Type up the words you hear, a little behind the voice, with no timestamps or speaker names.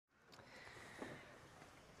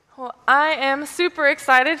Well, I am super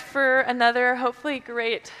excited for another hopefully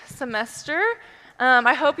great semester.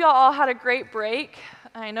 I hope y'all all had a great break.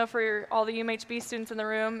 I know for all the UMHB students in the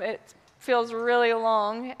room, it feels really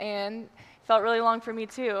long and felt really long for me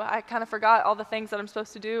too. I kind of forgot all the things that I'm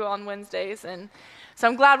supposed to do on Wednesdays, and so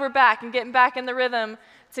I'm glad we're back and getting back in the rhythm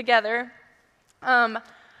together.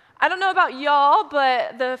 I don't know about y'all,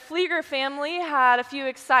 but the Flieger family had a few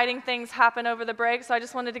exciting things happen over the break, so I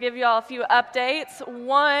just wanted to give y'all a few updates.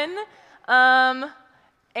 One,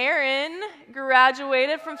 Aaron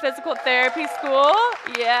graduated from physical therapy school.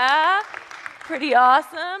 Yeah, pretty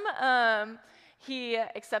awesome. He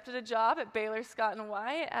accepted a job at Baylor Scott &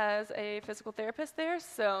 White as a physical therapist there,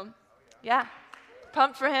 so yeah,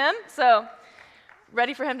 pumped for him. So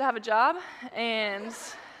ready for him to have a job, and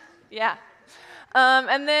yeah.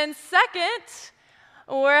 And then second,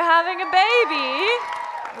 we're having a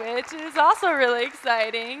baby, which is also really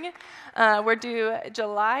exciting. We're due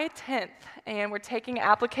July 10th, and we're taking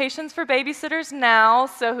applications for babysitters now,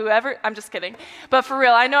 so whoever, I'm just kidding, but for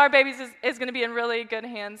real, I know our baby is going to be in really good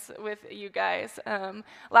hands with you guys.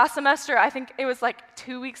 Last semester, I think it was like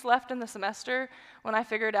 2 weeks left in the semester when I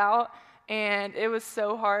figured out, and it was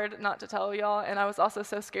so hard not to tell y'all, and I was also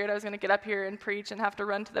so scared I was going to get up here and preach and have to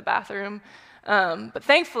run to the bathroom. But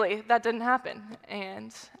thankfully, that didn't happen,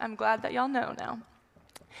 and I'm glad that y'all know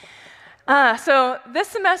now. So this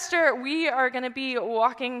semester, we are going to be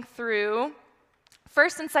walking through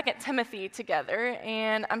 1st and 2nd Timothy together,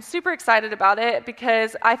 and I'm super excited about it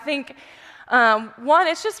because I think, one,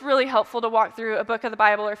 it's just really helpful to walk through a book of the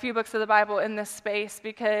Bible or a few books of the Bible in this space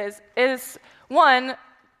because it is, one,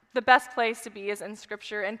 the best place to be is in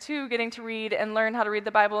Scripture, and two, getting to read and learn how to read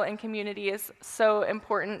the Bible in community is so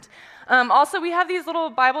important. Also, we have these little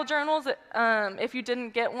Bible journals. If you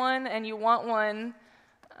didn't get one and you want one,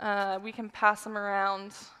 we can pass them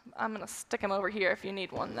around. I'm going to stick them over here if you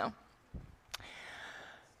need one, though.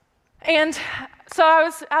 And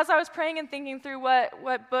so as I was praying and thinking through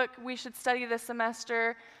what book we should study this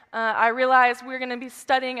semester, I realized we're going to be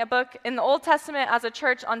studying a book in the Old Testament as a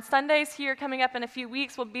church on Sundays here coming up in a few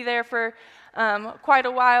weeks. We'll be there for quite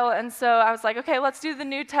a while, and so I was like, okay, let's do the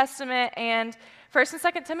New Testament, and 1st and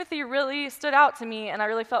 2nd Timothy really stood out to me, and I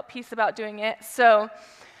really felt peace about doing it. So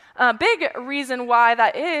a big reason why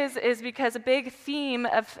that is because a big theme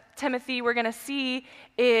of Timothy we're going to see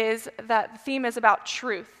is that the theme is about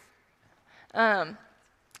truth. And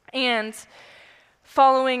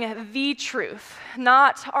following the truth,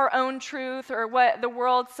 not our own truth or what the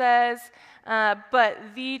world says, but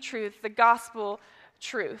the truth, the gospel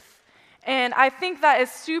truth. And I think that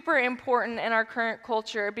is super important in our current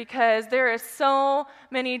culture because there is so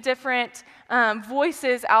many different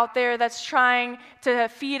voices out there that's trying to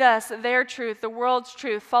feed us their truth, the world's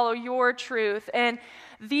truth, follow your truth. And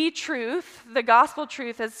the truth, the gospel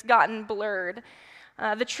truth, has gotten blurred.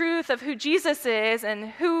 The truth of who Jesus is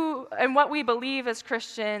and what we believe as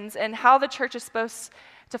Christians and how the church is supposed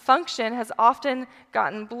to function has often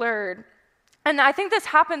gotten blurred. And I think this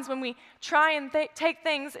happens when we try and take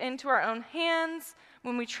things into our own hands,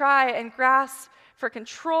 when we try and grasp for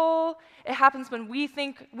control. It happens when we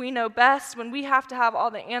think we know best, when we have to have all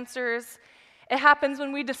the answers. It happens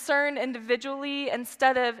when we discern individually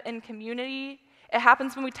instead of in community. It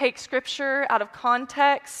happens when we take Scripture out of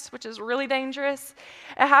context, which is really dangerous.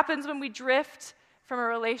 It happens when we drift from a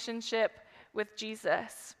relationship with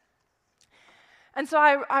Jesus. And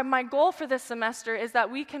so my goal for this semester is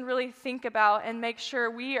that we can really think about and make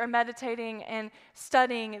sure we are meditating and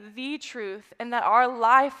studying the truth, and that our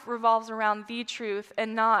life revolves around the truth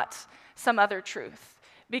and not some other truth.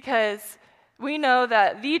 Because we know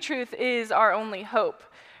that the truth is our only hope.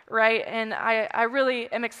 Right? And I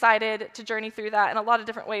really am excited to journey through that in a lot of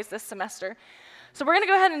different ways this semester. So we're going to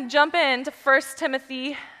go ahead and jump into 1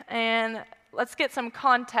 Timothy, and let's get some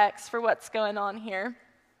context for what's going on here.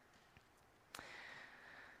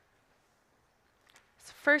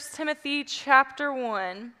 So 1 Timothy chapter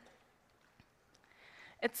 1.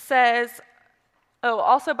 It says,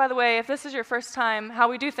 also, by the way, if this is your first time, how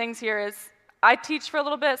we do things here is I teach for a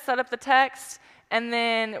little bit, set up the text, and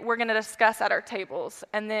then we're going to discuss at our tables,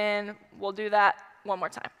 and then we'll do that one more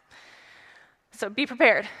time. So be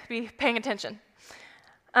prepared, be paying attention.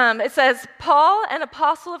 It says, Paul, an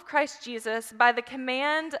apostle of Christ Jesus, by the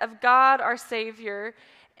command of God our Savior,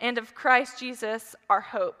 and of Christ Jesus our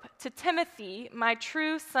hope, to Timothy, my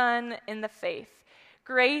true son in the faith,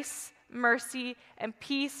 grace, mercy, and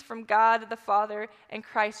peace from God the Father and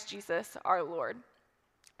Christ Jesus our Lord.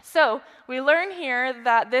 So we learn here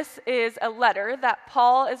that this is a letter that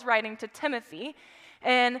Paul is writing to Timothy,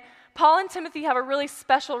 and Paul and Timothy have a really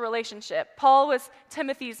special relationship. Paul was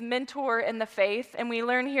Timothy's mentor in the faith, and we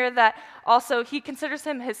learn here that also he considers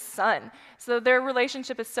him his son. So their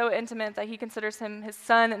relationship is so intimate that he considers him his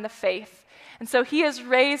son in the faith. And so he has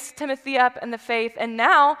raised Timothy up in the faith, and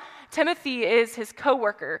now Timothy is his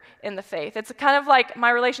co-worker in the faith. It's kind of like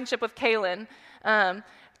my relationship with Kaylin.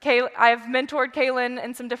 I've mentored Kaylin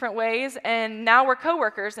in some different ways, and now we're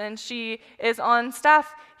co-workers, and she is on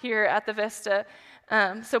staff here at the Vista.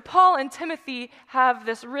 So Paul and Timothy have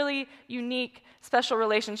this really unique, special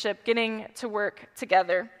relationship getting to work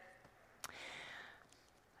together.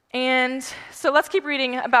 And so let's keep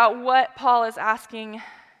reading about what Paul is asking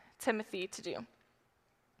Timothy to do.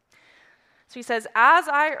 So he says, "As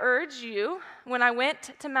I urged you when I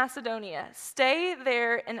went to Macedonia, stay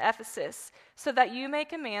there in Ephesus, so that you may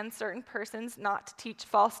command certain persons not to teach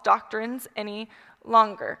false doctrines any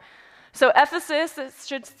longer." So Ephesus, it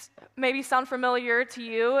should maybe sound familiar to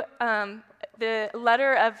you. The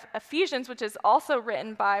letter of Ephesians, which is also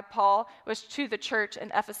written by Paul, was to the church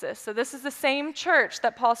in Ephesus. So this is the same church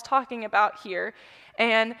that Paul's talking about here.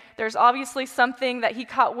 And there's obviously something that he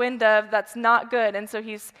caught wind of that's not good. And so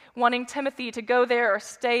he's wanting Timothy to go there or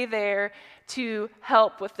stay there to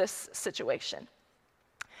help with this situation.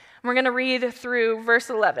 We're going to read through verse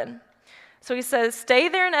 11. So he says, "Stay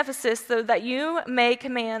there in Ephesus so that you may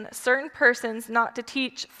command certain persons not to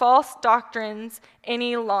teach false doctrines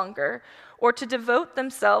any longer, or to devote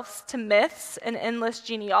themselves to myths and endless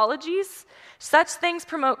genealogies. Such things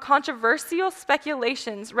promote controversial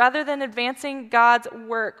speculations rather than advancing God's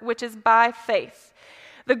work, which is by faith.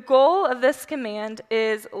 The goal of this command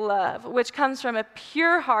is love, which comes from a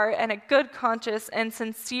pure heart and a good conscience and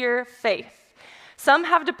sincere faith. Some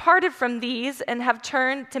have departed from these and have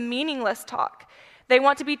turned to meaningless talk. They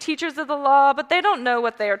want to be teachers of the law, but they don't know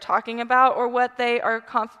what they are talking about or what they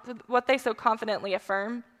so confidently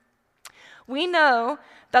affirm. We know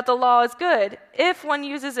that the law is good if one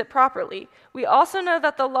uses it properly. We also know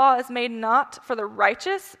that the law is made not for the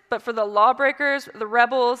righteous, but for the lawbreakers, the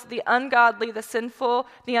rebels, the ungodly, the sinful,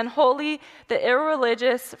 the unholy, the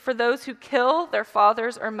irreligious, for those who kill their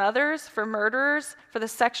fathers or mothers, for murderers, for the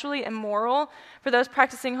sexually immoral, for those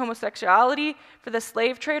practicing homosexuality, for the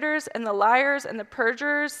slave traders and the liars and the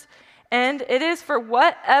perjurers. And it is for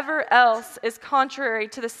whatever else is contrary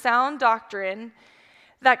to the sound doctrine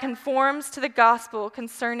that conforms to the gospel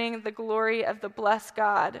concerning the glory of the blessed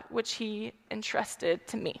God, which he entrusted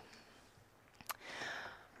to me."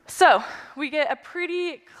 So we get a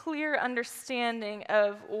pretty clear understanding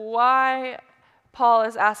of why Paul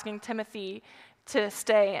is asking Timothy to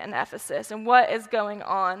stay in Ephesus and what is going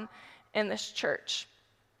on in this church.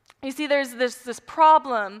 You see, there's this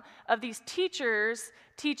problem of these teachers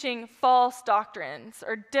teaching false doctrines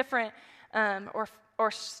or different or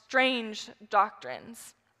strange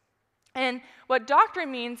doctrines. And what doctrine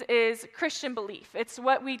means is Christian belief. It's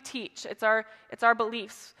what we teach. It's our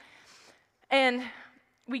beliefs. And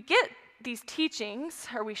we get these teachings,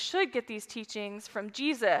 or we should get these teachings from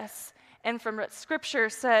Jesus and from what Scripture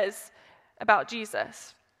says about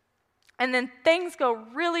Jesus. And then things go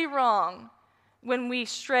really wrong when we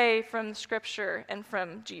stray from Scripture and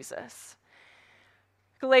from Jesus.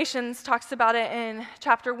 Galatians talks about it in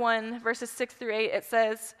chapter 1, verses 6 through 8. It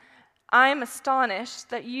says, "I'm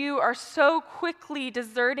astonished that you are so quickly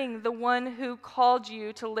deserting the one who called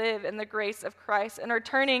you to live in the grace of Christ and are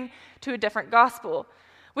turning to a different gospel,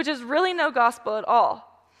 which is really no gospel at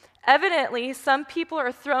all. Evidently, some people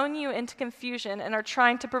are throwing you into confusion and are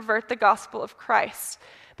trying to pervert the gospel of Christ.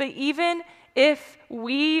 But even if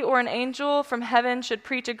we or an angel from heaven should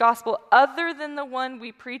preach a gospel other than the one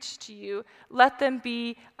we preach to you, let them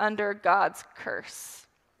be under God's curse."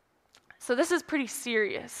 So this is pretty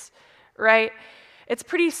serious, right? It's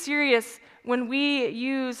pretty serious when we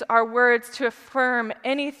use our words to affirm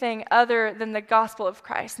anything other than the gospel of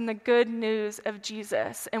Christ and the good news of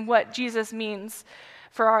Jesus and what Jesus means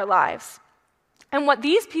for our lives. And what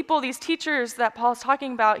these people, these teachers that Paul's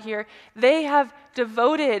talking about here, they have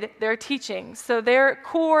devoted their teachings. So their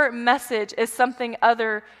core message is something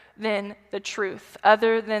other than the truth,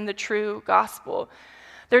 other than the true gospel.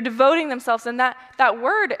 They're devoting themselves, and that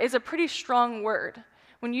word is a pretty strong word.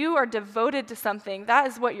 When you are devoted to something, that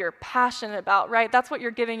is what you're passionate about, right? That's what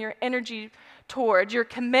you're giving your energy towards. You're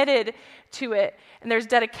committed to it, and there's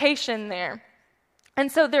dedication there. And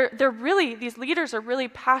so these leaders are really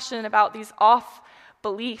passionate about these off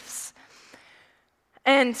beliefs.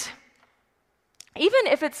 And even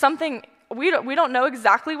if it's something, we don't know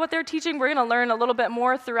exactly what they're teaching, we're going to learn a little bit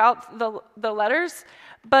more throughout the letters,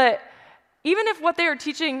 but even if what they are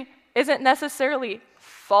teaching isn't necessarily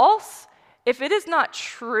false, if it is not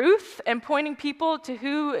truth and pointing people to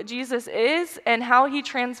who Jesus is and how he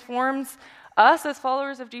transforms us as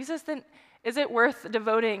followers of Jesus, then is it worth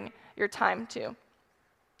devoting your time to?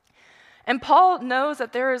 And Paul knows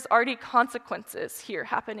that there is already consequences here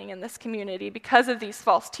happening in this community because of these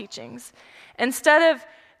false teachings. Instead of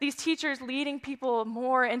these teachers leading people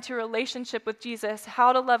more into a relationship with Jesus,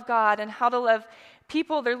 how to love God and how to love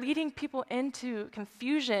people, they're leading people into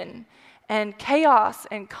confusion and chaos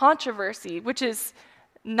and controversy, which is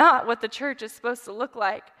not what the church is supposed to look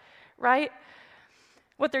like, right?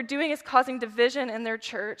 What they're doing is causing division in their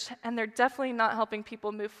church, and they're definitely not helping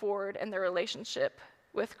people move forward in their relationship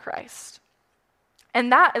with Christ.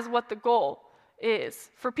 And that is what the goal is.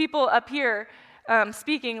 For people up here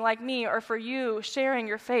speaking like me, or for you sharing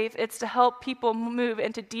your faith, it's to help people move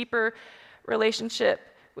into deeper relationship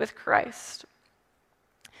with Christ.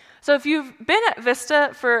 So if you've been at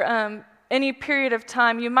Vista for any period of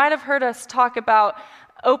time, you might have heard us talk about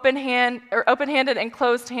open-handed and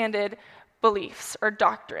closed-handed beliefs or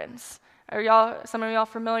doctrines. Are some of y'all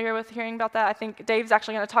familiar with hearing about that? I think Dave's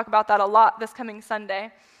actually going to talk about that a lot this coming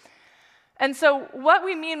Sunday. And so what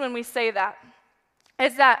we mean when we say that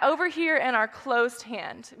is that over here in our closed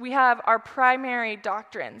hand, we have our primary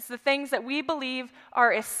doctrines, the things that we believe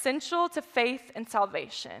are essential to faith and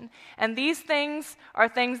salvation. And these things are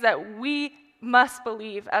things that we must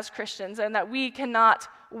believe as Christians and that we cannot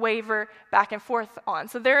waver back and forth on.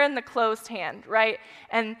 So they're in the closed hand, right?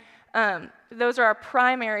 And those are our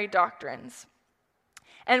primary doctrines.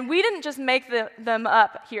 And we didn't just make them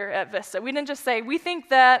up here at Vista. We didn't just say, we think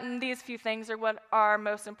that and these few things are what are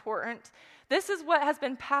most important. This is what has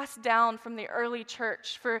been passed down from the early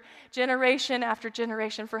church for generation after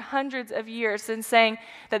generation, for hundreds of years, and saying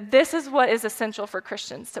that this is what is essential for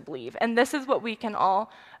Christians to believe. And this is what we can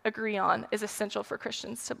all agree on is essential for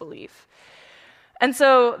Christians to believe. And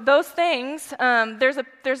so those things, there's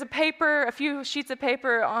a paper, a few sheets of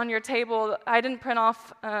paper on your table. I didn't print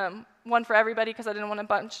off one for everybody because I didn't want a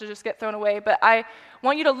bunch to just get thrown away. But I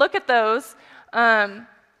want you to look at those and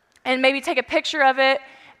maybe take a picture of it.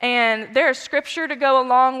 And there's scripture to go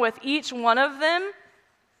along with each one of them.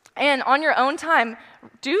 And on your own time,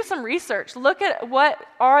 do some research. Look at what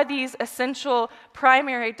are these essential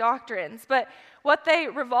primary doctrines. But what they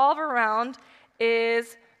revolve around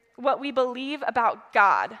is what we believe about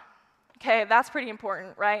God. Okay, that's pretty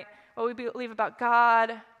important, right? What we believe about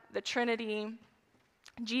God, the Trinity,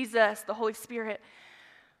 Jesus, the Holy Spirit.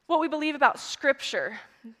 What we believe about Scripture,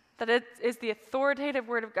 that it is the authoritative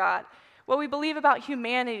Word of God. What we believe about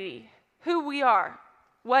humanity, who we are,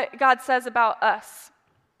 what God says about us.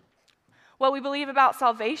 What we believe about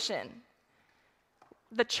salvation,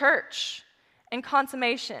 the church, and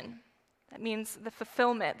consummation. That means the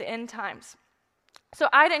fulfillment, the end times. So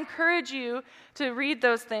I'd encourage you to read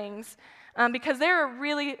those things because they're a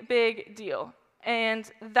really big deal. And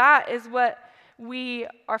that is what we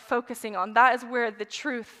are focusing on. That is where the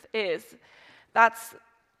truth is. That's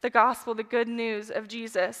the gospel, the good news of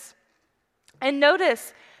Jesus. And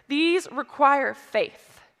notice, these require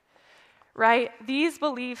faith, right? These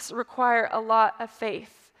beliefs require a lot of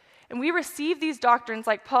faith. And we receive these doctrines,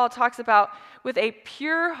 like Paul talks about, with a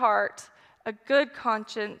pure heart, a good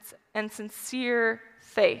conscience, and sincere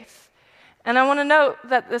faith. And I want to note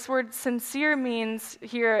that this word sincere means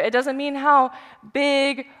here, it doesn't mean how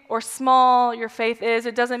big or small your faith is.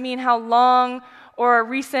 It doesn't mean how long or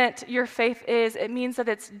recent your faith is. It means that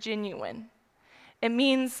it's genuine. It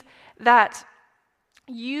means that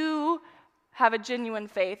you have a genuine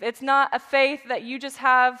faith. It's not a faith that you just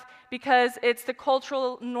have because it's the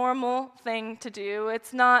cultural normal thing to do.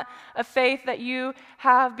 It's not a faith that you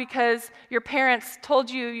have because your parents told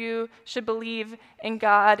you you should believe in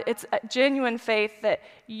God. It's a genuine faith that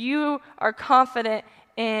you are confident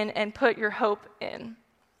in and put your hope in.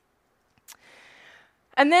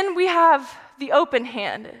 And then we have the open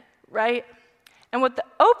hand, right? And what the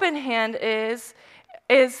open hand is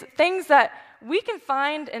things that we can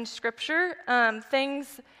find in Scripture,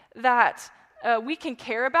 things that we can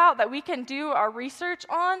care about, that we can do our research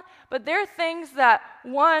on, but they're things that,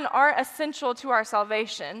 one, aren't essential to our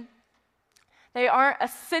salvation. They aren't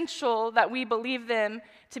essential that we believe them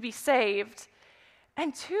to be saved.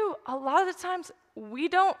 And two, a lot of the times, we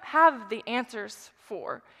don't have the answers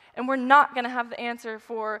for, and we're not going to have the answer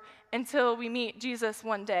for until we meet Jesus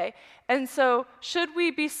one day. And so, should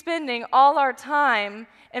we be spending all our time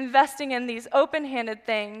investing in these open-handed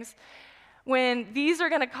things when these are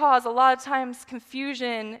going to cause a lot of times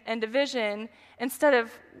confusion and division instead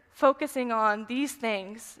of focusing on these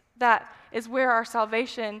things? That is where our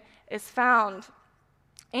salvation is found,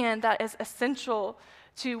 and that is essential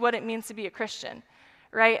to what it means to be a Christian,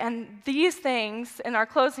 right? And these things in our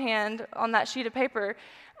closed hand on that sheet of paper,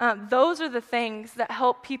 those are the things that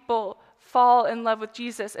help people fall in love with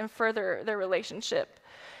Jesus and further their relationship.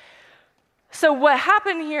 So what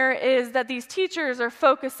happened here is that these teachers are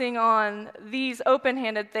focusing on these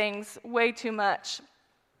open-handed things way too much.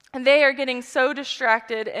 And they are getting so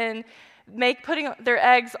distracted and putting their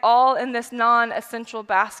eggs all in this non-essential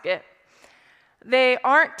basket. They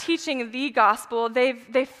aren't teaching the gospel.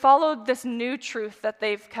 They've followed this new truth that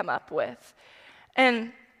they've come up with.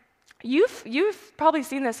 And you've probably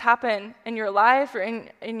seen this happen in your life or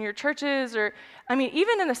in your churches, or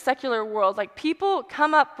even in the secular world. Like, people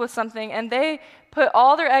come up with something and they put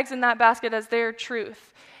all their eggs in that basket as their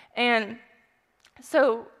truth. And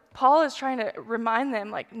so Paul is trying to remind them,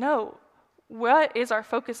 like, no, what is our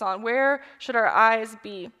focus on? Where should our eyes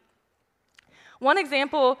be? One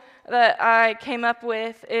example that I came up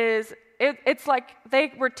with is it's like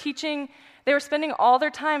they were spending all their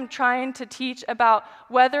time trying to teach about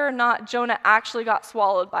whether or not Jonah actually got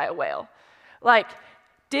swallowed by a whale. Like,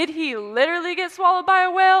 did he literally get swallowed by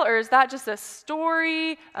a whale, or is that just a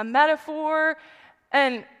story, a metaphor?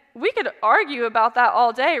 And we could argue about that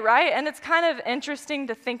all day, right? And it's kind of interesting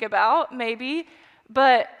to think about, maybe,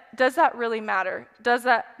 but does that really matter? Does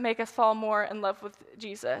that make us fall more in love with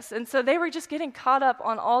Jesus? And so they were just getting caught up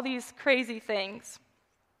on all these crazy things.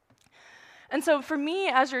 And so for me,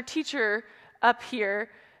 as your teacher up here,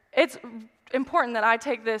 it's important that I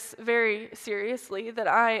take this very seriously, that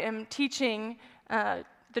I am teaching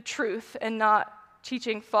the truth and not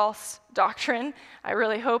teaching false doctrine. I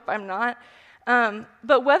really hope I'm not.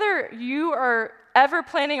 But whether you are ever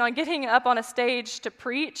planning on getting up on a stage to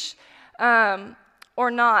preach or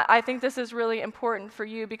not, I think this is really important for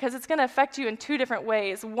you, because it's going to affect you in two different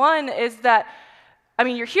ways. One is that,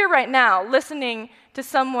 you're here right now listening to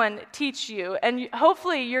someone teach you, and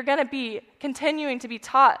hopefully you're going to be continuing to be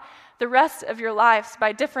taught the rest of your lives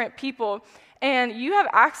by different people. And you have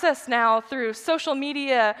access now through social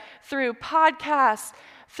media, through podcasts,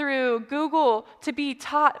 through Google, to be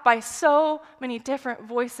taught by so many different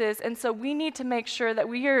voices. And so we need to make sure that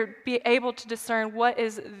we are able to discern what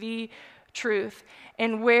is the truth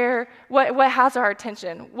and what has our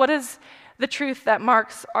attention. What is the truth that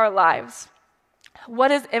marks our lives?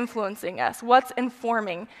 What is influencing us? What's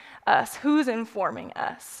informing us? Who's informing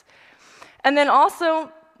us? And then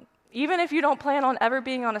also, even if you don't plan on ever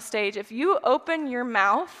being on a stage, if you open your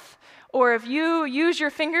mouth, or if you use your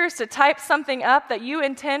fingers to type something up that you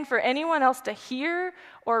intend for anyone else to hear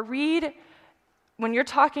or read when you're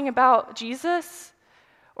talking about Jesus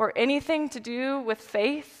or anything to do with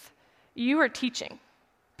faith, you are teaching.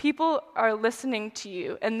 People are listening to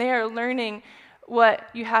you, and they are learning what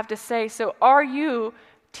you have to say. So are you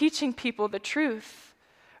teaching people the truth,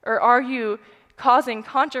 or are you causing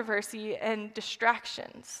controversy and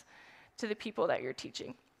distractions to the people that you're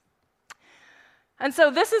teaching? And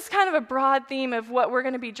so this is kind of a broad theme of what we're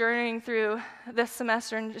going to be journeying through this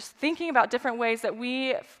semester, and just thinking about different ways that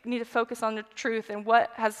we need to focus on the truth and what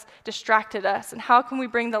has distracted us, and how can we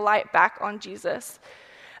bring the light back on Jesus.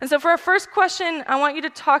 And so for our first question, I want you to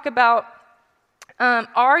talk about,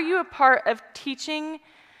 are you a part of teachings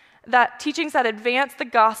that advance the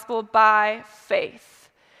gospel by faith?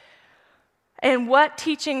 And what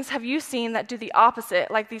teachings have you seen that do the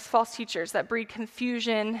opposite, like these false teachers that breed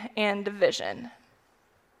confusion and division?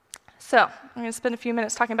 So I'm going to spend a few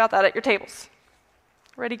minutes talking about that at your tables.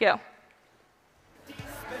 Ready, go.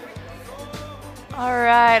 All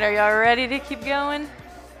right, are y'all ready to keep going?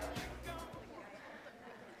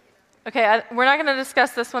 Okay, we're not going to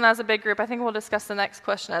discuss this one as a big group. I think we'll discuss the next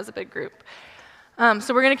question as a big group.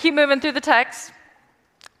 So we're going to keep moving through the text.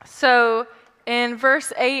 So in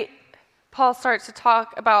verse 8, Paul starts to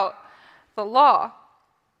talk about the law.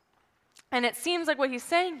 And it seems like what he's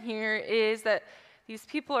saying here is that these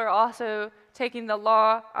people are also taking the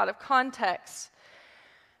law out of context.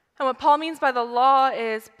 And what Paul means by the law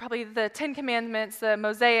is probably the Ten Commandments, the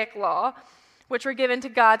Mosaic law, which were given to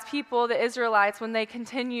God's people, the Israelites, when they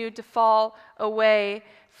continued to fall away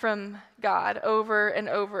from God over and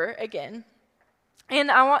over again. And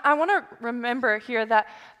I want to remember here that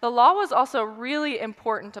the law was also really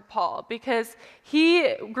important to Paul, because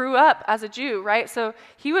he grew up as a Jew, right? So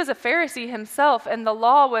he was a Pharisee himself, and the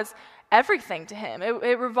law was everything to him.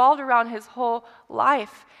 It revolved around his whole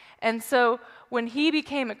life. And so when he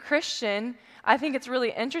became a Christian, I think it's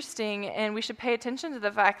really interesting, and we should pay attention to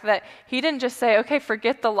the fact that he didn't just say, okay,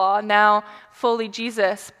 forget the law, now fully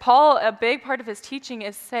Jesus. Paul, a big part of his teaching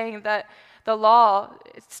is saying that the law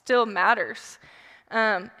still matters.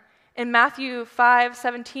 In Matthew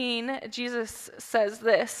 5:17, Jesus says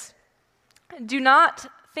this, "Do not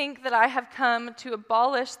think that I have come to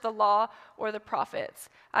abolish the law or the prophets.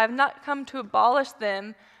 I have not come to abolish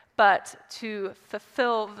them, but to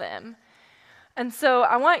fulfill them. And so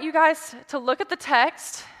I want you guys to look at the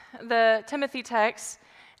text, the Timothy text,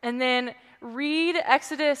 and then read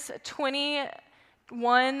Exodus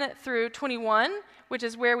 21 through 21, which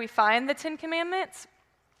is where we find the Ten Commandments.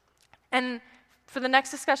 And for the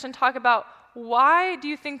next discussion, talk about why do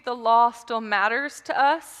you think the law still matters to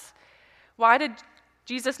us? Why did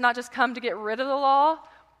Jesus not just come to get rid of the law?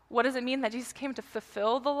 What does it mean that Jesus came to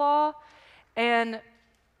fulfill the law? And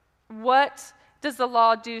what does the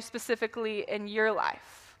law do specifically in your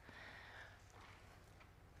life?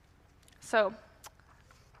 So,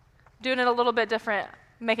 doing it a little bit different,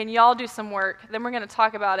 making y'all do some work, then we're going to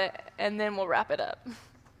talk about it, and then we'll wrap it up.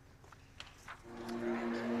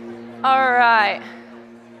 All right.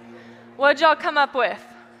 What'd y'all come up with?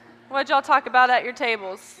 What'd y'all talk about at your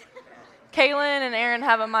tables? Kaylin and Aaron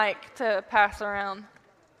have a mic to pass around.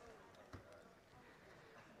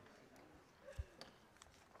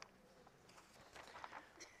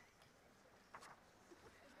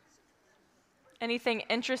 Anything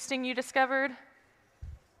interesting you discovered?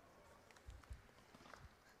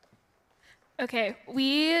 Okay,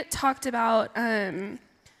 we talked about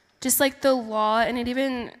just like the law, and it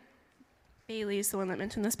even, Bailey's the one that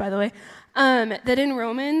mentioned this, by the way, that in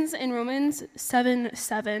Romans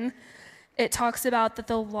 7:7, it talks about that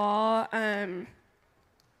the law,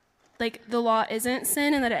 like the law isn't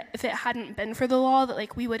sin, and that if it hadn't been for the law, that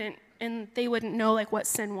like we wouldn't, and they wouldn't know like what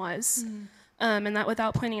sin was. Mm-hmm. And that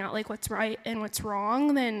without pointing out like what's right and what's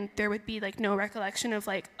wrong, then there would be like no recollection of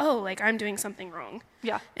like, oh, like I'm doing something wrong.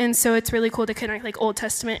 Yeah. And so it's really cool to connect like Old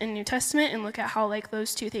Testament and New Testament and look at how like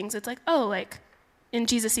those two things, it's like, oh, like, and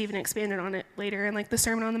Jesus even expanded on it later in like the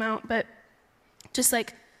Sermon on the Mount, but just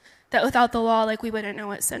like that without the law, like we wouldn't know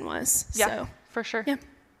what sin was. Yeah, so, for sure. Yeah.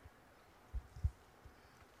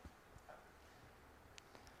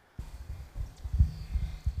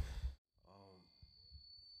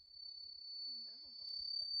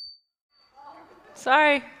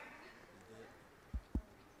 Sorry.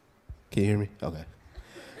 Can you hear me? Okay.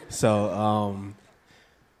 So,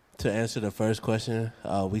 to answer the first question,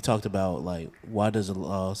 we talked about, like, why does the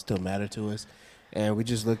law still matter to us? And we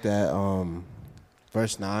just looked at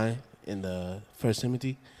verse 9 in the 1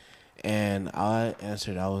 Timothy, and I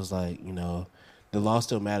answered, I was like, you know, the law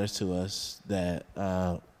still matters to us that,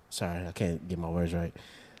 sorry, I can't get my words right.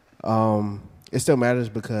 It still matters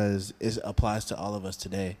because it applies to all of us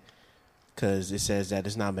today. Because it says that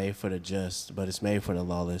it's not made for the just, but it's made for the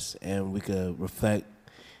lawless. And we could reflect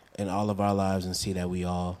in all of our lives and see that we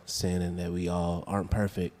all sin and that we all aren't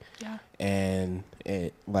perfect. Yeah. And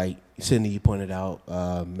like Sydney, you pointed out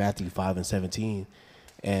Matthew 5:17,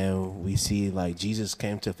 and we see like Jesus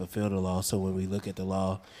came to fulfill the law. So when we look at the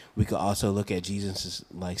law, we could also look at Jesus,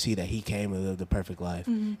 like see that he came and lived the perfect life,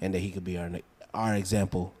 mm-hmm. and that he could be our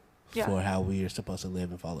example for how we are supposed to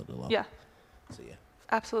live and follow the law. Yeah. So yeah.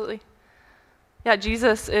 Absolutely. Yeah,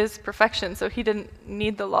 Jesus is perfection, so he didn't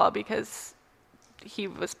need the law because he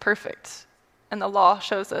was perfect. And the law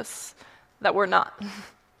shows us that we're not.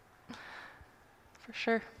 For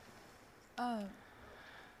sure.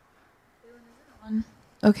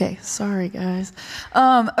 Okay, sorry guys.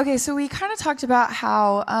 Okay, so we kind of talked about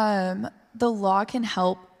how the law can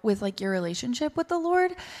help with like your relationship with the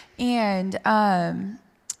Lord, and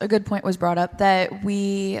a good point was brought up that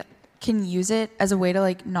we can use it as a way to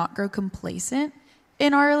like not grow complacent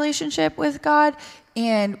in our relationship with God,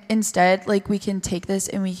 and instead like we can take this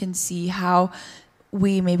and we can see how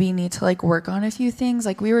we maybe need to like work on a few things.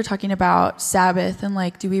 Like we were talking about Sabbath, and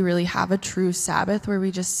like do we really have a true Sabbath where we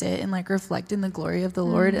just sit and like reflect in the glory of the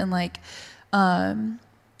Lord, and like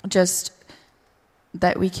just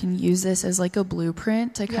that we can use this as like a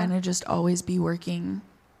blueprint to kind of just always be working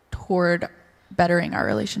toward bettering our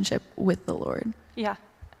relationship with the Lord. Yeah.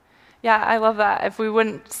 Yeah, I love that. If we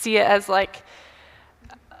wouldn't see it as like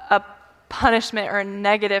a punishment or a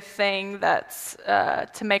negative thing that's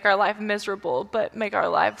to make our life miserable, but make our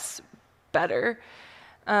lives better.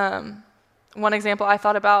 One example I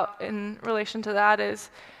thought about in relation to that is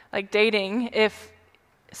like dating. If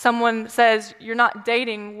someone says you're not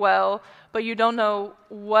dating well, but you don't know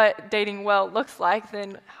what dating well looks like,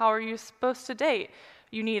 then how are you supposed to date?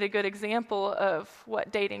 You need a good example of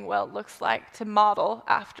what dating well looks like to model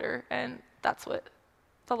after, and that's what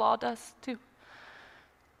the law does too.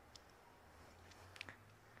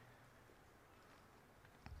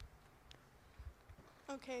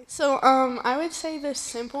 Okay, so I would say the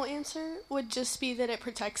simple answer would just be that it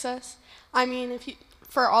protects us. I mean,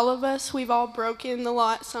 for all of us, we've all broken the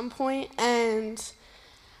law at some point, and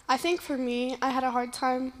I think for me, I had a hard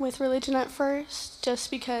time with religion at first,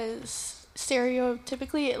 just because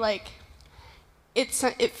stereotypically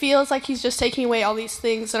it feels like he's just taking away all these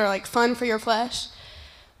things that are like fun for your flesh,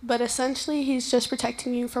 but essentially he's just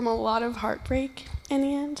protecting you from a lot of heartbreak in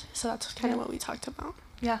the end. So that's kind of what we talked about.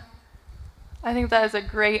 Yeah. I think that is a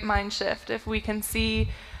great mind shift. If we can see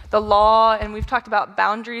the law, and we've talked about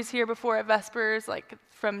boundaries here before at Vespers, like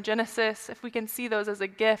from Genesis, if we can see those as a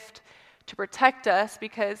gift to protect us,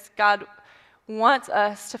 because God wants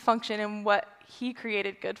us to function in what he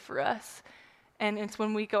created good for us. And it's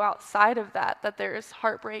when we go outside of that there's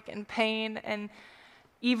heartbreak and pain and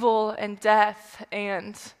evil and death,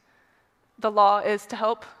 and the law is to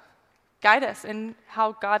help guide us in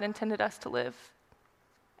how God intended us to live.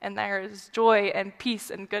 And there is joy and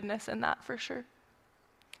peace and goodness in that for sure.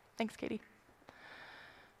 Thanks, Katie.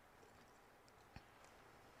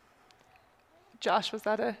 Josh, was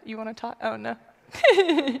that you want to talk? Oh, no.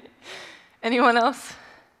 Anyone else?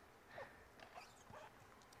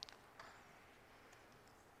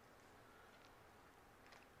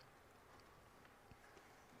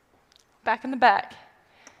 Back in the back.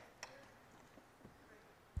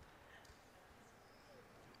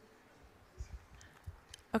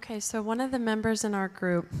 Okay, so one of the members in our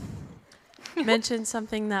group mentioned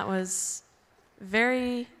something that was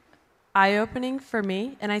very eye-opening for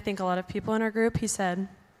me, and I think a lot of people in our group. He said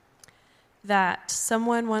that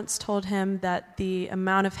someone once told him that the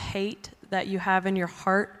amount of hate that you have in your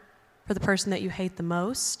heart for the person that you hate the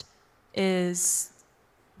most is,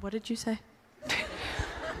 what did you say?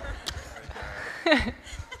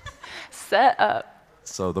 Set up.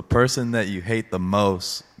 So the person that you hate the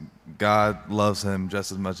most, God loves him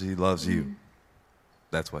just as much as he loves you.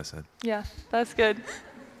 That's what I said. Yeah, that's good.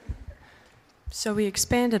 So we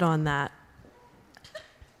expanded on that,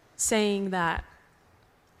 saying that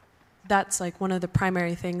that's like one of the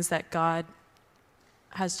primary things that God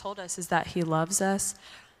has told us is that he loves us,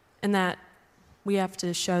 and that we have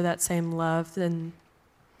to show that same love and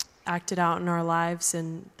act it out in our lives,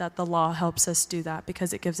 and that the law helps us do that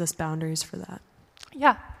because it gives us boundaries for that.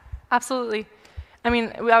 Yeah, absolutely. I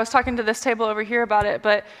mean, I was talking to this table over here about it,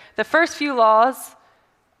 but the first few laws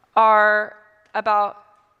are about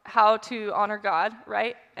how to honor God,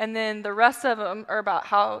 right? And then the rest of them are about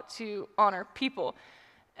how to honor people.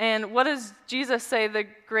 And what does Jesus say the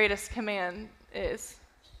greatest command is?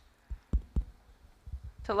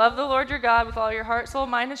 To love the Lord your God with all your heart, soul,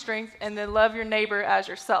 mind, and strength, and then love your neighbor as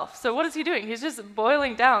yourself. So what is he doing? He's just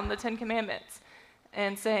boiling down the 10 Commandments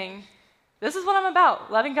and saying, this is what I'm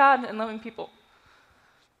about, loving God and loving people.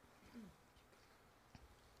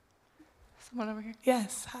 Someone over here.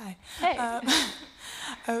 Yes, hi. Hey.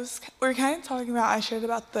 We're kind of talking about, I shared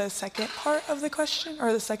about the second part of the question,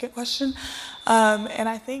 or the second question. And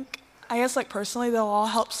I guess like personally, the law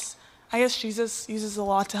helps, I guess Jesus uses the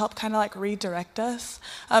law to help kind of like redirect us,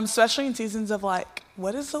 especially in seasons of like,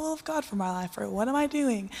 what is the will of God for my life, or what am I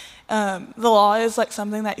doing? The law is like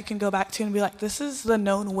something that you can go back to and be like, this is the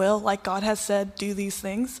known will, like God has said, do these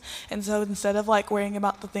things. And so instead of like worrying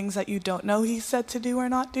about the things that you don't know he said to do or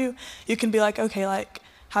not do, you can be like, okay, like,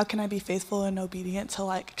 how can I be faithful and obedient to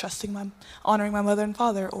like honoring my mother and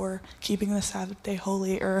father, or keeping the Sabbath day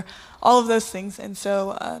holy, or all of those things. And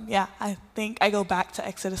so, I think I go back to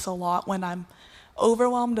Exodus a lot when I'm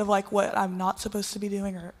overwhelmed of like what I'm not supposed to be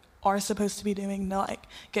doing or are supposed to be doing, to like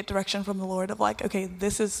get direction from the Lord of like, okay,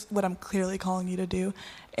 this is what I'm clearly calling you to do.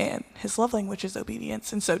 And his love language is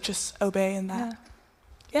obedience. And so just obey in that.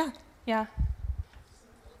 Yeah.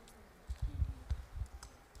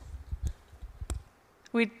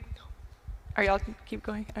 Are y'all keep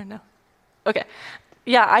going or no? Okay.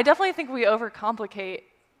 Yeah, I definitely think we overcomplicate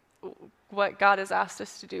what God has asked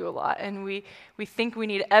us to do a lot. And we think we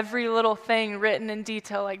need every little thing written in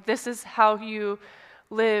detail. Like, this is how you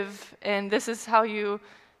live, and this is how you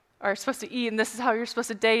are supposed to eat, and this is how you're supposed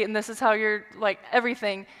to date, and this is how you're, like,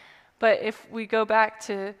 everything. But if we go back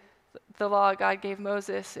to the law God gave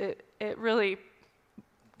Moses, it really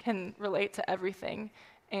can relate to everything.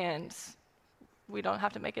 And we don't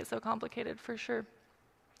have to make it so complicated, for sure.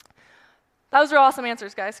 Those are awesome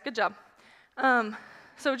answers, guys. Good job.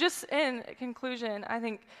 So just in conclusion, I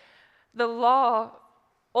think the law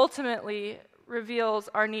ultimately reveals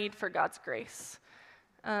our need for God's grace.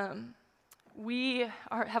 We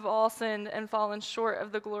have all sinned and fallen short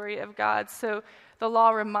of the glory of God, so the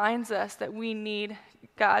law reminds us that we need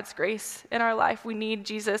God's grace in our life. We need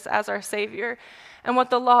Jesus as our Savior. And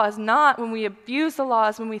what the law is not, when we abuse the law,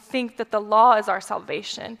 is when we think that the law is our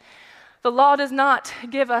salvation. The law does not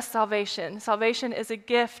give us salvation. Salvation is a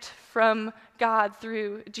gift from God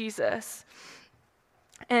through Jesus.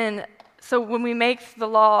 And so when we make the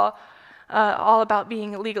law all about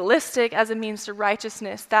being legalistic as a means to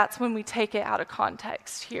righteousness, that's when we take it out of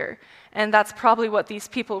context here. And that's probably what these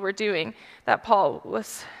people were doing that Paul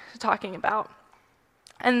was talking about.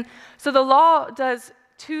 And so the law does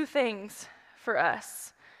two things for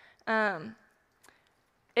us.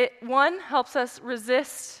 One helps us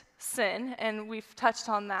resist sin, and we've touched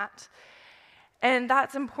on that. And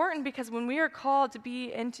that's important because when we are called to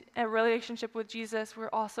be in a relationship with Jesus, we're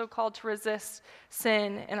also called to resist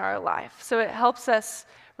sin in our life. So it helps us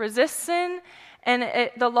resist sin, and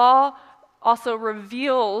the law also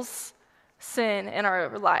reveals sin in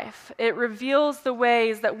our life. It reveals the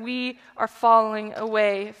ways that we are falling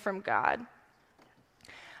away from God.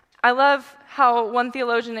 I love how one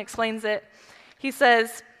theologian explains it. He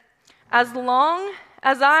says, "As long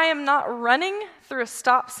as I am not running through a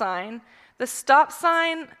stop sign, the stop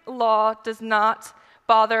sign law does not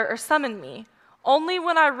bother or summon me. Only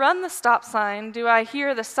when I run the stop sign do I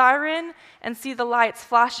hear the siren and see the lights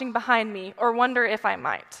flashing behind me, or wonder if I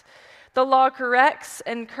might. The law corrects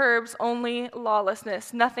and curbs only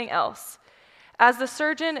lawlessness, nothing else. As the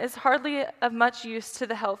surgeon is hardly of much use to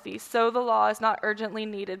the healthy, so the law is not urgently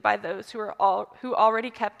needed by those who already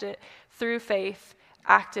kept it through faith,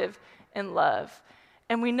 active in love."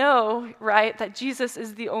 And we know, right, that Jesus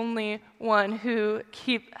is the only one who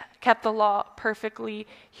kept the law perfectly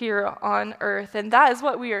here on earth. And that is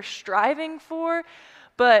what we are striving for,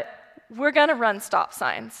 but we're going to run stop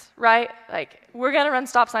signs, right? Like, we're going to run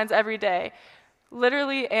stop signs every day,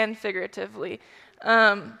 literally and figuratively.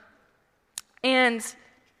 And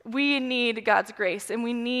we need God's grace, and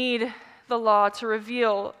we need the law to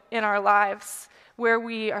reveal in our lives where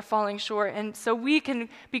we are falling short, and so we can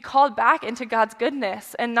be called back into God's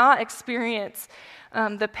goodness and not experience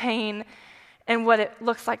the pain and what it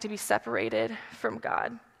looks like to be separated from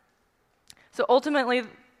God. So ultimately,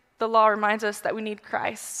 the law reminds us that we need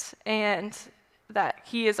Christ and that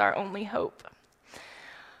he is our only hope.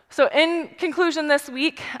 So in conclusion this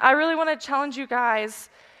week, I really want to challenge you guys.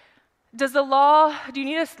 Do you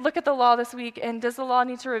need to look at the law this week, and does the law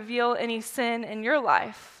need to reveal any sin in your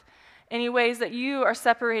life? Any ways that you are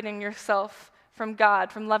separating yourself from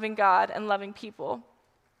God, from loving God and loving people?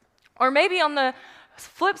 Or maybe on the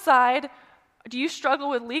flip side, do you struggle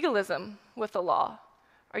with legalism with the law?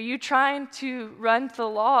 Are you trying to run to the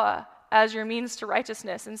law as your means to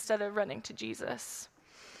righteousness instead of running to Jesus?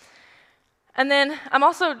 And then I'm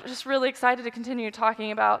also just really excited to continue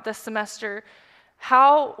talking about this semester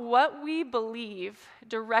how what we believe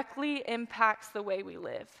directly impacts the way we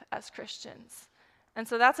live as Christians. And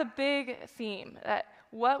so that's a big theme, that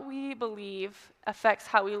what we believe affects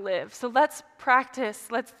how we live. So let's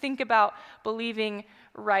think about believing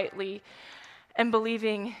rightly and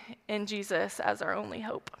believing in Jesus as our only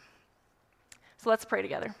hope. So let's pray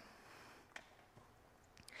together.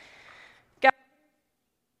 God,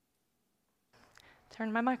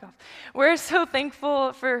 turn my mic off. We're so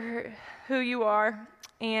thankful for who you are,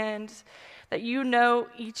 and that you know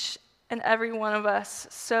each and every one of us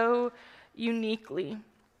so uniquely,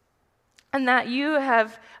 and that you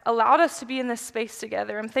have allowed us to be in this space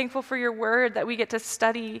together. I'm thankful for your word that we get to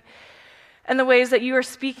study and the ways that you are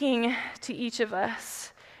speaking to each of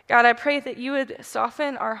us. God, I pray that you would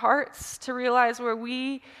soften our hearts to realize where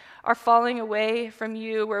we are falling away from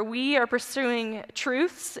you, where we are pursuing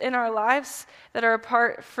truths in our lives that are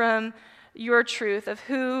apart from your truth of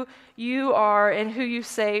who you are and who you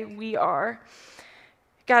say we are.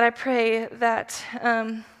 God, I pray that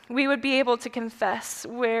we would be able to confess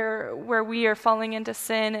where we are falling into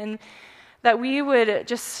sin, and that we would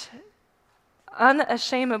just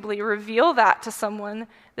unashamedly reveal that to someone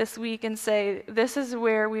this week and say, this is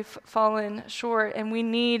where we've fallen short, and we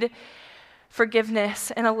need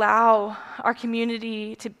forgiveness, and allow our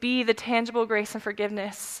community to be the tangible grace and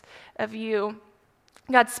forgiveness of you.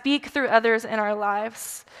 God, speak through others in our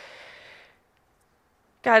lives.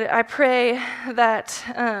 God, I pray that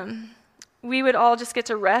we would all just get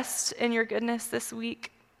to rest in your goodness this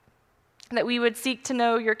week, that we would seek to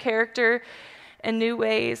know your character in new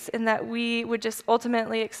ways, and that we would just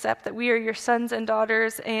ultimately accept that we are your sons and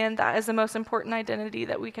daughters, and that is the most important identity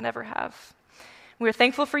that we can ever have. We're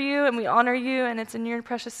thankful for you, and we honor you, and it's in your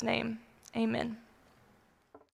precious name. Amen.